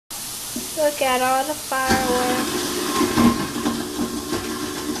Look at all the fireworks.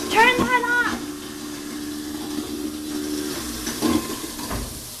 Turn that off!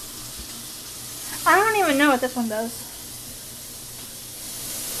 I don't even know what this one does.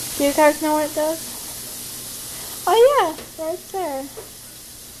 Do you guys know what it does? Oh yeah, right there.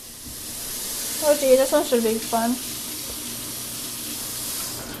 Oh gee, this one should be fun.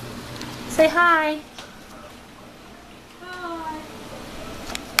 Say hi. Hi.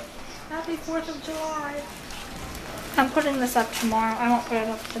 Happy 4th of July. I'm putting this up tomorrow. I won't put it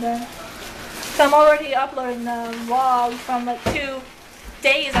up today. So I'm already uploading the vlog from like 2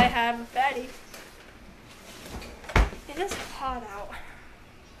 days I had with Betty. It is hot out.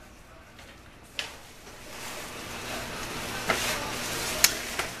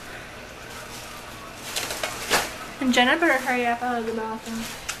 And Jenna better hurry up out of the bathroom.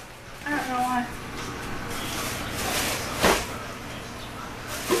 I don't know why.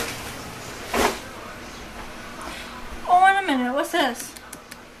 Oh, wait a minute. What's this?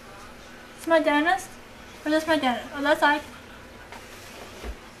 It's my dentist? Or is this my dentist? Oh, that's like...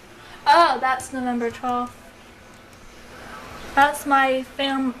 Oh, that's November 12th. That's my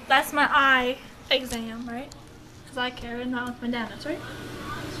eye exam, right? Because I care and not with my dentist, right?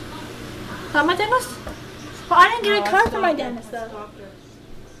 Is that my dentist? Well, I didn't get a card from my dentist, though.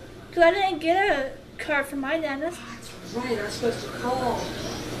 Because I didn't get a card from my dentist. That's right, I was supposed to call.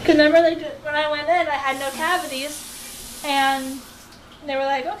 Because remember, when I went in, I had no cavities. And they were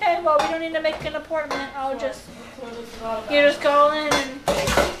like, okay, well, we don't need to make an appointment. I'll just, you just go in and...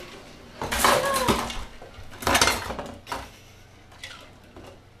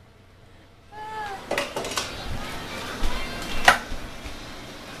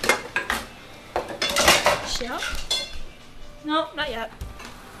 Yep. Nope, not yet.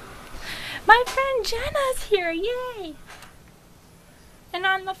 My friend Jenna's here, yay! And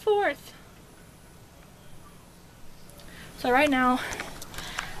on the 4th. So right now,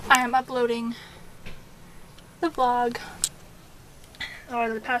 I am uploading the vlog,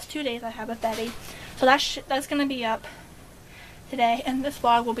 or the past 2 days I have with Betty. So that's gonna be up today, and this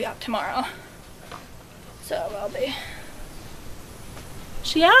vlog will be up tomorrow. So I'll be.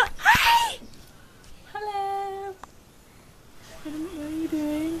 She out? Hi! Hello. What are you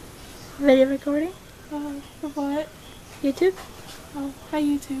doing? Video recording. For what? YouTube. Oh, hi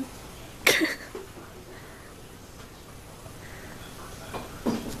YouTube.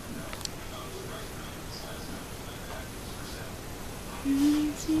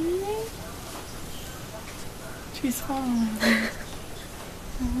 She's following me.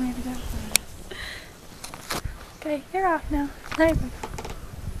 Okay, you're off now. Bye.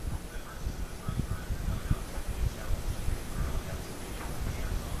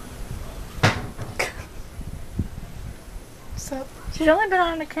 So, she's only been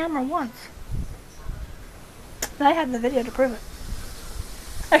on the camera once. And I had the video to prove it.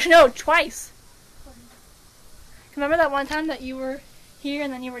 Actually, no, twice. Remember that one time that you were here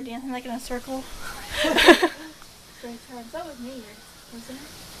and then you were dancing like in a circle? That was New Year's, wasn't it?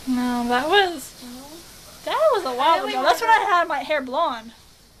 No, that was a while ago. That's when I had my hair blonde.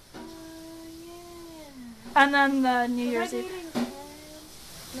 Yeah. And then the New Year's Eve.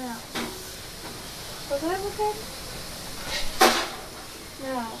 No. Was I with him?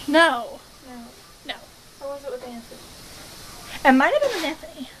 No. No. No. No. Or was it with Anthony? It might have been with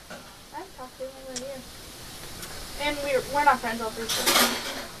Anthony. I talked to him over here. And we're not friends obviously.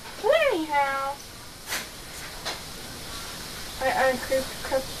 But anyhow. I was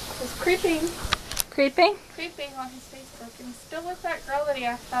creeping on his Facebook, and he still with that girl that he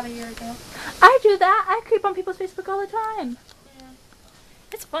asked out a year ago. I do that. I creep on people's Facebook all the time. Yeah.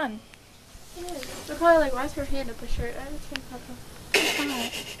 It's fun. It is. They're probably like, why is her hand up a shirt? I just can't pop up.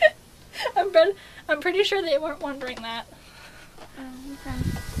 I'm pretty sure they weren't wondering that. Oh, okay.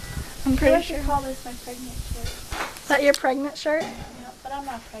 I'm pretty I sure. should call this my pregnant shirt. Is that your pregnant shirt? Yeah, but I'm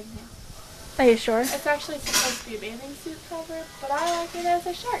not pregnant. Are you sure? It's actually supposed to be a bathing suit cover, but I like it as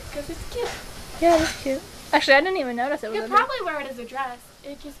a shirt because it's cute. Yeah, it's cute. Actually, I didn't even notice it was You could probably wear it as a dress.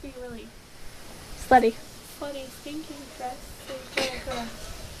 It'd just be really slutty. slutty, stinky dress. So you could,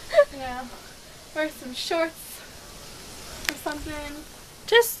 yeah, wear some shorts or something.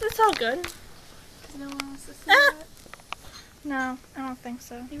 It's all good. Because no one wants to see that. No, I don't think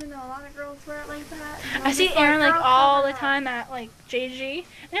so. Even though a lot of girls wear it like that. I see Aaron like all the time at like JG,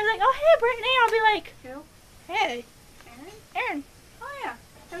 and they're like, "Oh hey, Brittany," I'll be like, Who? "Hey, Aaron? Aaron." Oh yeah.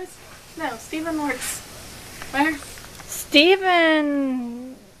 No, Steven works. Where?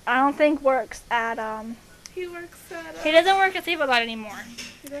 Steven, I don't think works at He works at. He doesn't work at Save a Lot anymore.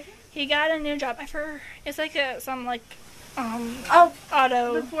 He doesn't? He got a new job. It's like some like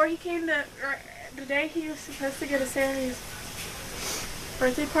Auto. Before he came to, or the day he was supposed to go to Sammy's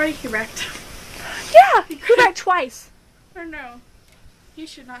birthday party, he wrecked. Yeah, he wrecked twice. Or no, he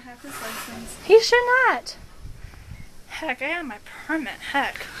should not have his license. He should not. Heck, I have my permit.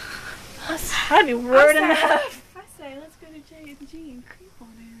 Heck, that'd be rude enough. I say, let's go to J&G and creep on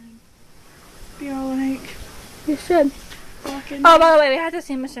Aaron. Be all like, You should. walking. Oh, by the way, we have to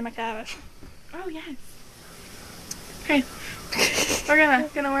see Mr. McTavish. Oh yes. Okay. We're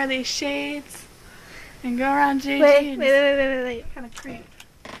gonna wear these shades and go around J&G. Wait. Kind of creep.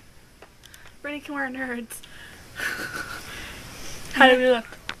 Brittany can wear nerds. How do we look?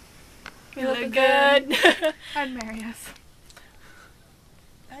 We look good. I'd marry us.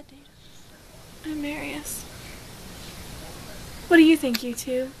 I'd date I'd marry us. What do you think, you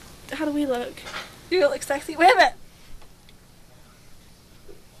two? How do we look? You look sexy. Wait a minute.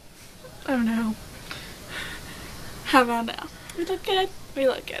 Oh no. How about now? We look good? We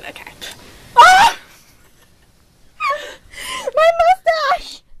look good, okay. Ah! My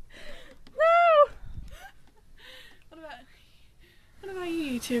mustache! No! What about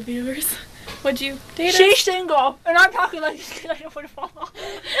you two viewers? Would you date She's us? single, and I'm talking like this because I don't want to fall off.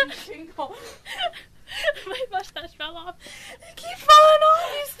 I'm single. My mustache fell off. It keeps falling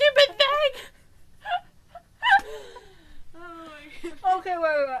off, you stupid thing! Oh my God. Okay,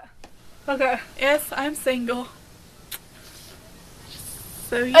 wait. Okay. Yes, I'm single.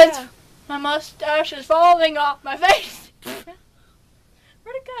 So yeah. My mustache is falling off my face. Where'd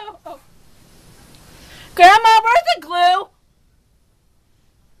it go? Oh. Grandma, where's the glue?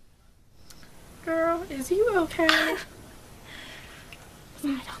 Girl, is you okay? I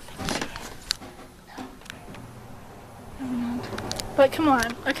don't think she is. No. But come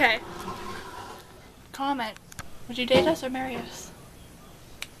on. Okay. Comment. Would you date us or marry us?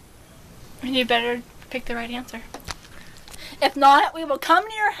 And you better pick the right answer. If not, we will come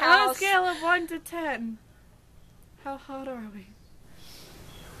to your On a house. scale of 1 to 10, how hot are we?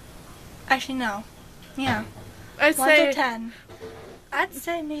 Actually, no. Yeah. I'd 1 say to 10. I'd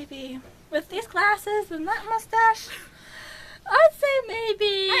say maybe with these glasses and that mustache. I'd say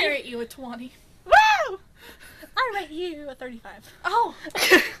maybe. I rate you a 20. Woo! I rate you a 35. Oh,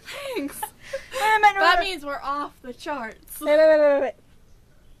 thanks. That means we're off the charts. Wait.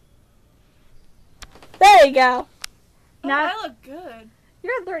 There you go. Oh, Now I look good.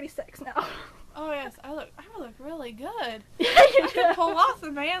 you're 36 now. Oh yes, I look really good. Yeah, I can pull off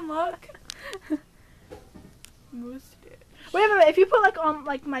the man look. Mustache. Wait a minute. If you put like on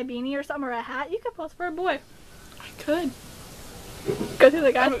like my beanie or something or a hat, you could pose for a boy. I could. Go through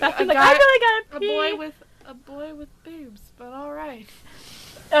the guy's bathroom. Like, I really gotta pee. A boy with boobs, but all right.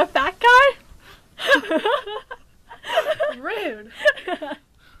 A fat guy. Rude.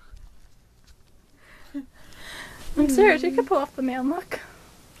 I'm serious. You could pull off the man look.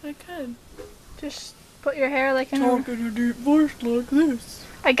 I could. Just put your hair like in Talk in a deep voice like this.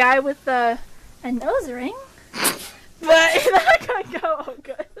 a guy with a nose ring. But it's not gonna go all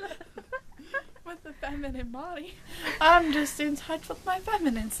good. With a feminine body. I'm just in touch with my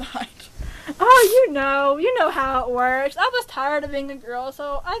feminine side. Oh, you know how it works. I was tired of being a girl,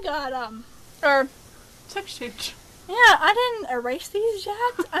 so I got Substitute. yeah, I didn't erase these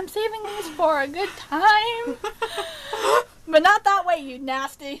yet. I'm saving these for a good time. But not that way, you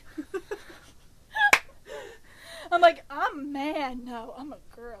nasty. I'm like, I'm a man. No, I'm a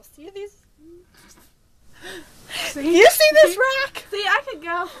girl. See these? See? You see this rack? See, I could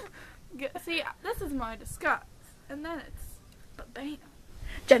go. See, this is my disguise. And then it's bam.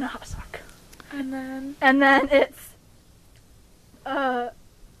 Jenna Hot Sock. And then it's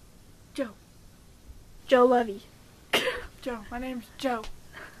Joe Lovey. Joe. My name's Joe.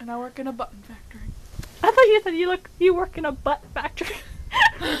 And I work in a button factory. I thought you said you work in a butt factory.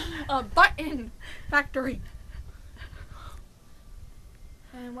 A button factory.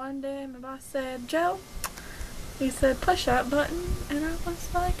 And one day my boss said, Joe, he said, push that button. And I was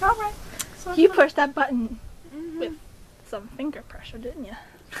like, alright. So You pushed that button Mm-hmm. with some finger pressure, didn't you?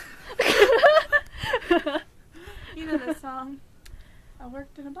 You know the song. I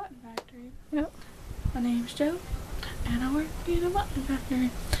worked in a button factory. Yep. My name's Joe, and I work in a button factory.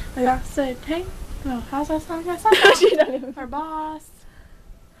 The boss said, hey, no, how's that song go? She don't even. Our boss.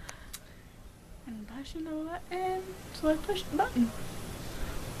 And pushing the button, so I pushed the button.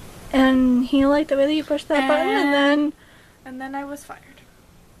 And he liked the way that you pushed that button, And then I was fired.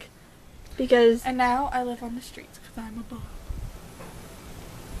 because And now I live on the streets because I'm a boy.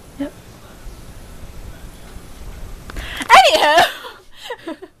 Yep. Anyhow.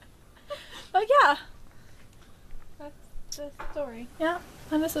 But yeah. That's the story. Yeah.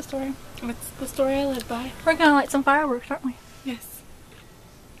 And That's the story. It's the story I live by. We're gonna light some fireworks, aren't we? Yes.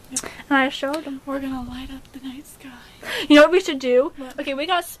 Yep. And I showed them. We're gonna light up the night sky. You know what we should do? What? Okay,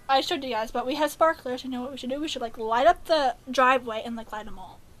 I showed you guys, but we have sparklers. You know what we should do? We should like light up the driveway and like light them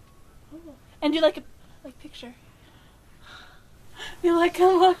all. Oh. And do like a picture. You like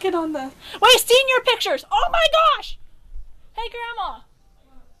I'm looking on the... Wait, senior pictures! Oh my gosh! Hey, Grandma.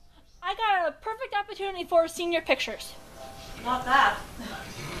 I got a perfect opportunity for senior pictures. Not that.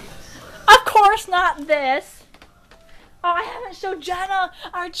 Of course not this. Oh, I haven't showed Jenna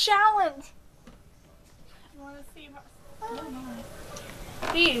our challenge. You want to see my... Oh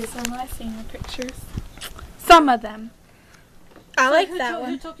my. These are my senior pictures. Some of them. I like Who that one.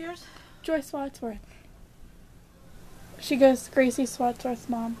 Who took yours? Joyce Wadsworth. She goes to Gracie Wadsworth's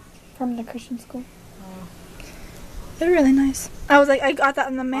mom from the Christian school. Oh. They're really nice. I was like, I got that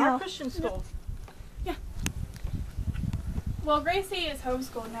in the Our mail. Christian school. Yeah. Well, Gracie is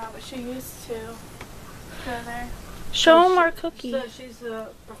homeschooled now, but she used to go there. Show them our cookie. So she's a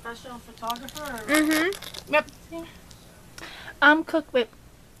professional photographer? Or? Mm-hmm. Yep. I'm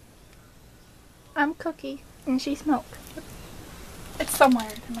Cookie, and she's Milk. It's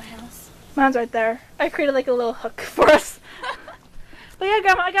somewhere in my house. Mine's right there. I created like a little hook for us. But yeah,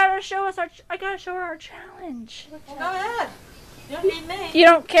 Grandma, I gotta show her our challenge. Well, go ahead. You don't need me. You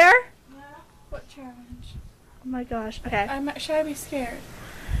don't care? Yeah. What challenge? Oh my gosh. Okay. Should I be scared?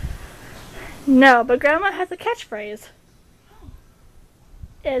 No, but Grandma has a catchphrase.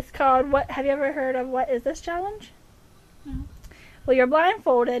 It's called what? Have you ever heard of what is this challenge? No. Well, you're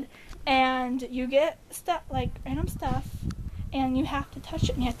blindfolded, and you get stuff like random stuff, and you have to touch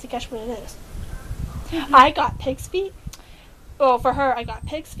it, and you have to guess what it is. Mm-hmm. I got pig's feet. Well, for her, I got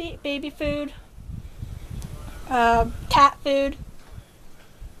pig's feet, baby food, cat food.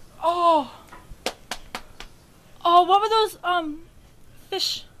 Oh, what were those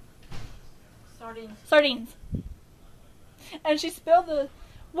fish? Sardines. And she spilled the...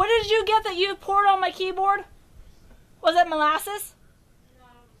 What did you get that you poured on my keyboard? Was it molasses?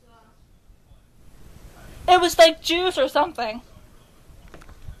 No, It was like juice or something.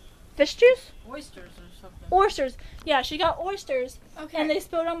 Fish juice? oysters or something. Oysters. Yeah, she got oysters. Okay. And they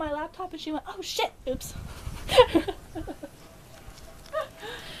spilled on my laptop and she went, oh shit. Oops.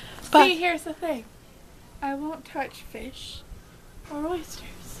 But See, here's the thing. I won't touch fish or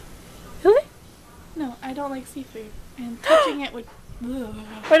oysters. really? No, I don't like seafood. And touching it would... Ugh.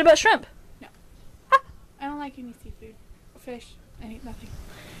 What about shrimp? I don't like any seafood. Fish. Nothing.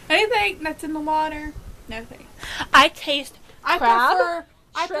 Anything that's in the water, no thanks. I taste crab,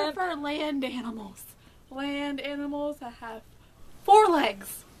 I shrimp. prefer land animals. Land animals that have 4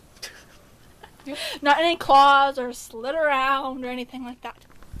 legs. Not any claws or slit around or anything like that.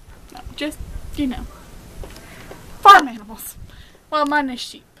 No, just, farm animals. Well, mine is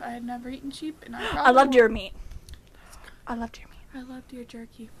sheep. I had never eaten sheep, and I loved your meat. I loved your meat. I love deer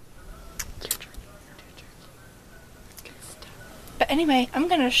jerky. But anyway, I'm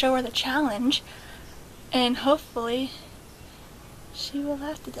going to show her the challenge, and hopefully she will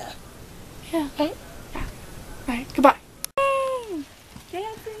laugh to death. Yeah. Right? Right. Goodbye.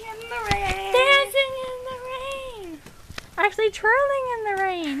 Dancing in the rain. Dancing in the rain. Actually, twirling in the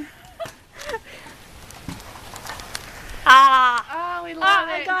rain. Oh, we love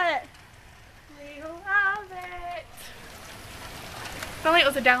it. I got it. We love it. If only it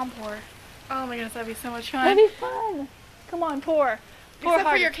was a downpour. Oh my goodness, that'd be so much fun. That'd be fun. Come on, pour. Pour Except harder.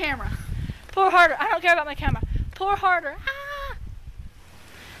 for your camera. Pour harder. I don't care about my camera. Pour harder. Ah!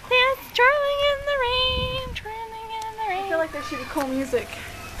 Dance, twirling in the rain, twirling in the rain. I feel like there should be cool music.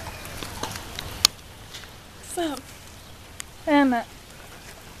 So, Damn it.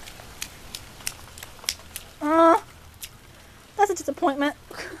 That's a disappointment.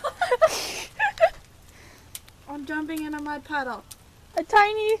 I'm jumping in a mud puddle. A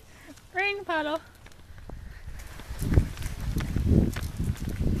tiny rain puddle.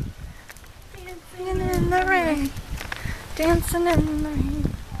 Dancing in the rain. Dancing in the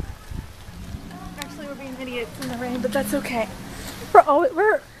rain. Actually, we're being idiots in the rain, but that's okay.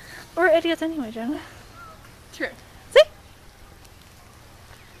 We're idiots anyway, Jenna. True. See?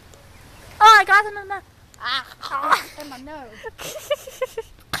 Oh, I got them in the... In my nose.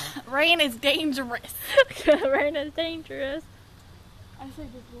 Rain is dangerous. Rain is dangerous. I say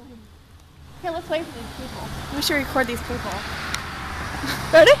just wait. Here, let's wait for these people. We should record these people.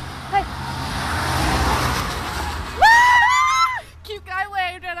 Ready? Hey. Cute guy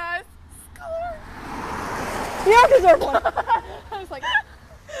waved at us. Score. You don't deserve one. I was like,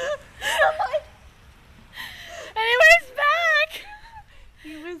 Anyways, back.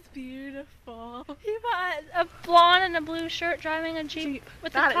 he was beautiful. He got a blonde and in a blue shirt driving a Jeep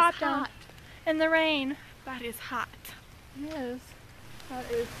with the That top is down hot. in the rain. That is hot. It is.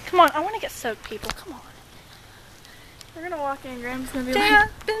 That is. Come on, I want to get soaked, people. Come on. We're gonna walk in. Graham's gonna be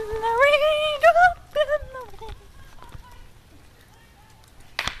Dance like, in the rain, up in the rain.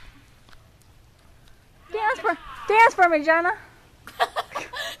 Dance for me, Jenna.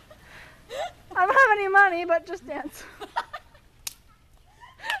 I don't have any money, but just dance.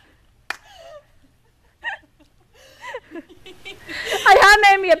 I have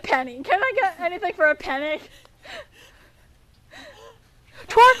made me a penny. Can I get anything for a penny?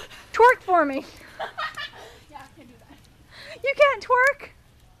 Twerk for me. yeah, I can do that. You can't twerk.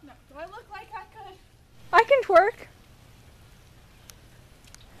 No, do I look like I could? I can twerk.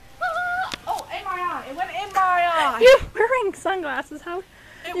 Oh, in my eye. It went in my eye. You're wearing sunglasses. How?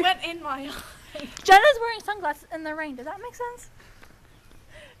 It went in my eye. Jenna's wearing sunglasses in the rain. Does that make sense?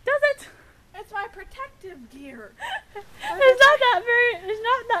 Does it? It's my protective gear. It's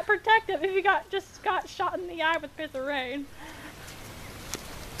not that protective if you just got shot in the eye with a piece of rain.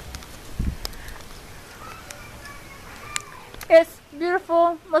 It's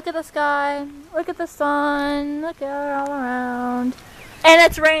beautiful. Look at the sky. Look at the sun. Look at it all around. And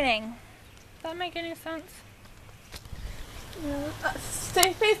it's raining. Does that make any sense?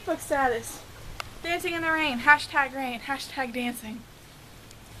 Say Facebook status. Dancing in the rain. Hashtag rain. Hashtag dancing.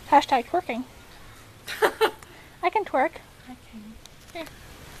 Hashtag twerking. I can twerk. I can. Here,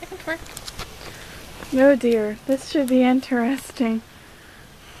 I can twerk. No, dear. This should be interesting.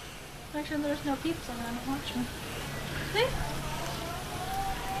 Actually, there's no peeps around. Watch me. See?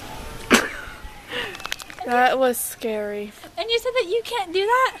 That was scary. And you said that you can't do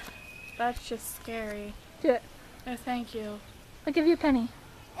that? That's just scary. Do it. No, thank you. I'll give you a penny.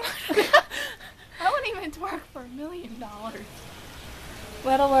 I wouldn't even twerk for $1 million.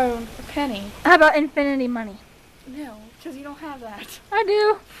 Let alone a penny. How about infinity money? No, because you don't have that. I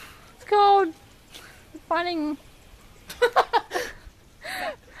do. It's called finding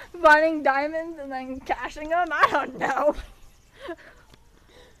diamonds and then cashing them. I don't know.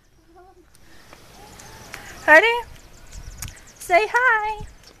 Ready? Say hi.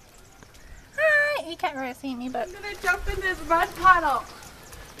 Hi. You can't really see me, but I'm gonna jump in this mud puddle.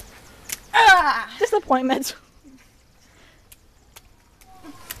 disappointment.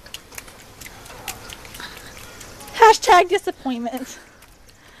 Hashtag disappointment.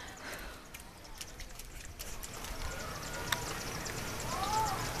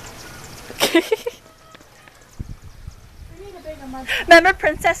 We need a bigger mud puddle. Remember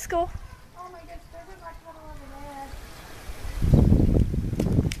Princess School? Oh my goodness, there's a mud puddle over there.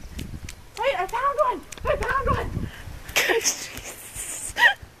 Wait, I found one! I found one!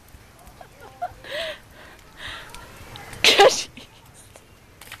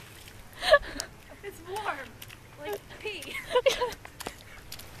 It's warm. Like pee.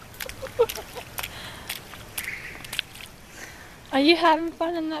 Are you having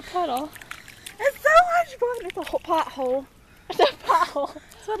fun in that puddle? It's so much fun. It's a whole pothole. It's a pothole.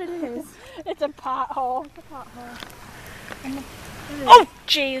 That's what it is. It's a pothole. It's a pothole. Oh,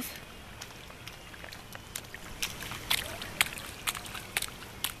 jeez.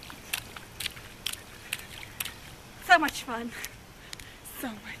 So much fun. So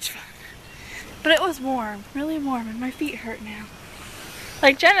much fun. But it was warm. Really warm. And my feet hurt now.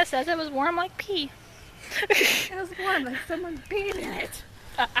 Like Jenna says, it was warm like pee. It was warm like someone peed in it.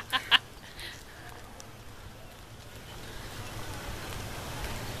 I'm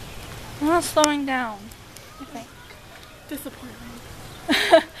not slowing down, I think. Disappointment.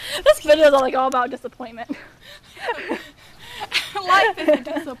 This video is like all about disappointment. Life is a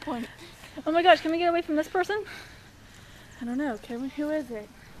disappointment. Oh my gosh, can we get away from this person? I don't know. Can we? Who is it?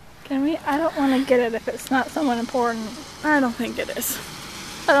 Can we? I don't want to get it if it's not someone important. I don't think it is.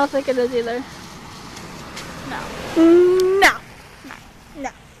 I don't think it is either. No. No. No.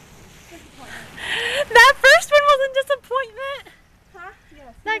 That first one was a disappointment. Huh?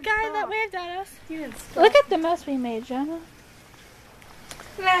 Yes. That guy that waved at us. You didn't stop. Look at the mess we made, Jenna.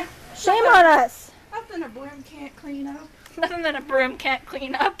 Nah. Shame on us. Nothing a broom can't clean up. Nothing that a broom can't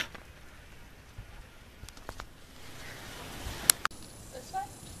clean up. This way?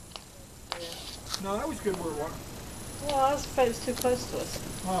 No, that was good where it was. Well, I was afraid it was too close to us.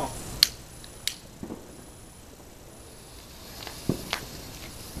 Oh.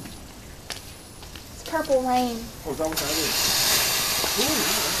 It's purple rain. Oh, is that what that is?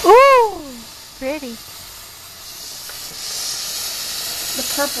 Ooh, pretty. The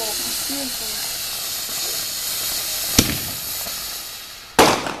purple is beautiful.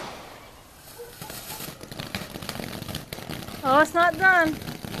 Oh, it's not done.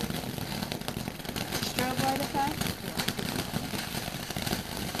 Strobe light effect.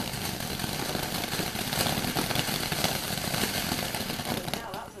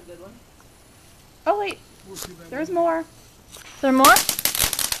 Oh wait, We'll see that there's later. more. Is there more? Oh my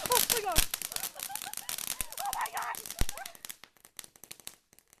god. Oh my god.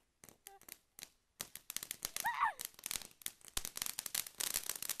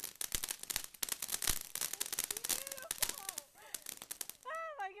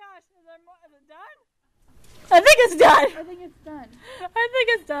 Oh my gosh, is there more? Is it done? I think it's done. I think it's done. I think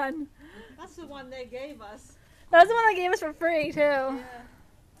it's done. That's the one they gave us. That's the one they gave us for free too. Yeah.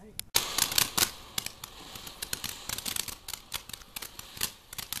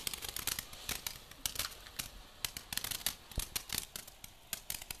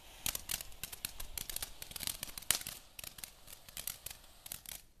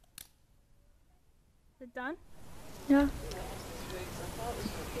 Is it done? Yeah.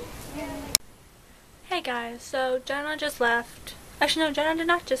 Hey guys, so Jenna just left. Actually no, Jenna did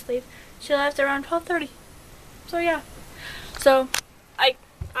not just leave. She left around 12:30. So yeah. So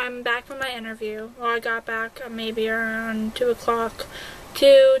I'm back from my interview. Well, I got back maybe around 2 o'clock,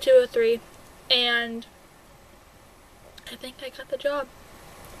 2:03, and I think I got the job.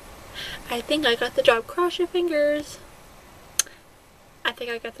 I think I got the job. Cross your fingers. I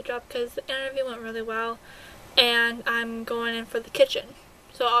think I got the job because the interview went really well, and I'm going in for the kitchen,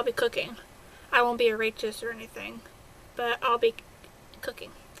 so I'll be cooking. I won't be a waitress or anything, but I'll be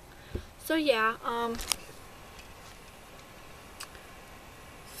cooking. So yeah,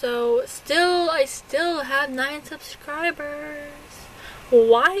 so I still have 9 subscribers.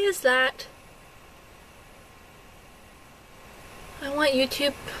 Why is that? I want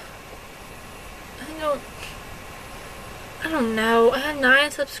YouTube. I don't know. I have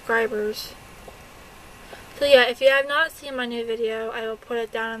 9 subscribers. So yeah, if you have not seen my new video, I will put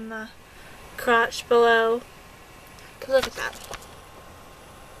it down in the crotch below. Cause look at that.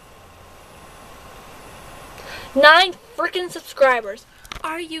 9 freaking subscribers.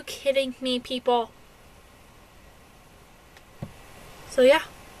 Are you kidding me, people? So yeah.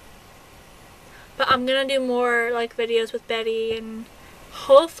 But I'm gonna do more like videos with Betty and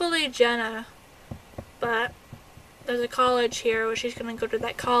hopefully Jenna. But there's a college here where she's gonna go to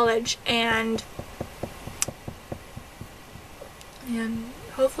that college, and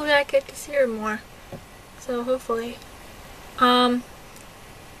hopefully I get to see her more. So hopefully. So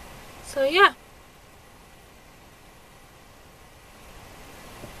yeah.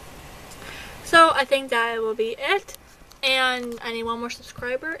 So I think that will be it. And I need 1 more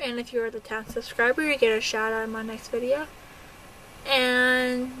subscriber, and if you are the 10th subscriber, you get a shout out in my next video.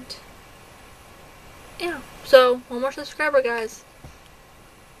 And yeah, so 1 more subscriber, guys,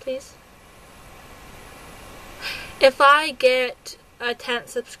 please. If I get a 10th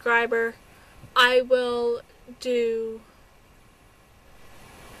subscriber, I will do,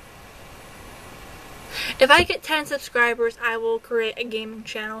 if I get 10 subscribers, I will create a gaming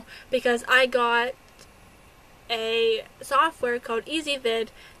channel, because I got a software called EasyVid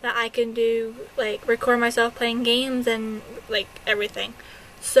that I can do, like, record myself playing games and like everything.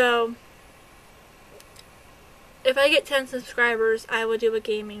 So if I get 10 subscribers, I will do a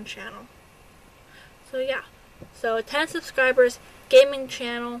gaming channel. So yeah, so 10 subscribers, gaming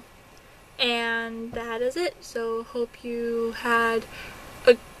channel, and that is it. So hope you had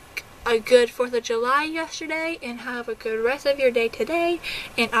a good 4th of July yesterday, and have a good rest of your day today,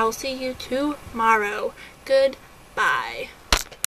 and I'll see you tomorrow. Goodbye.